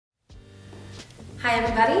Hi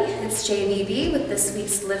everybody, it's JVB with this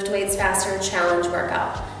week's Lift Weights Faster Challenge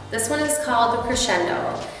workout. This one is called the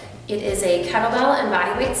Crescendo. It is a kettlebell and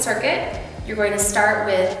bodyweight circuit. You're going to start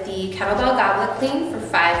with the Kettlebell Goblet Clean for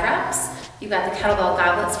 5 reps. You've got the Kettlebell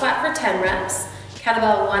Goblet Squat for 10 reps.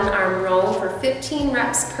 Kettlebell One-Armed Row for 15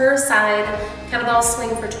 reps per side. Kettlebell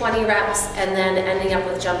Swing for 20 reps, and then ending up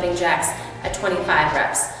with jumping jacks at 25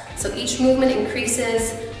 reps. So each movement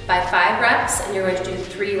increases by 5 reps, and you're going to do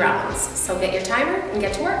 3 rounds. So get your timer and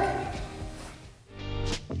get to work.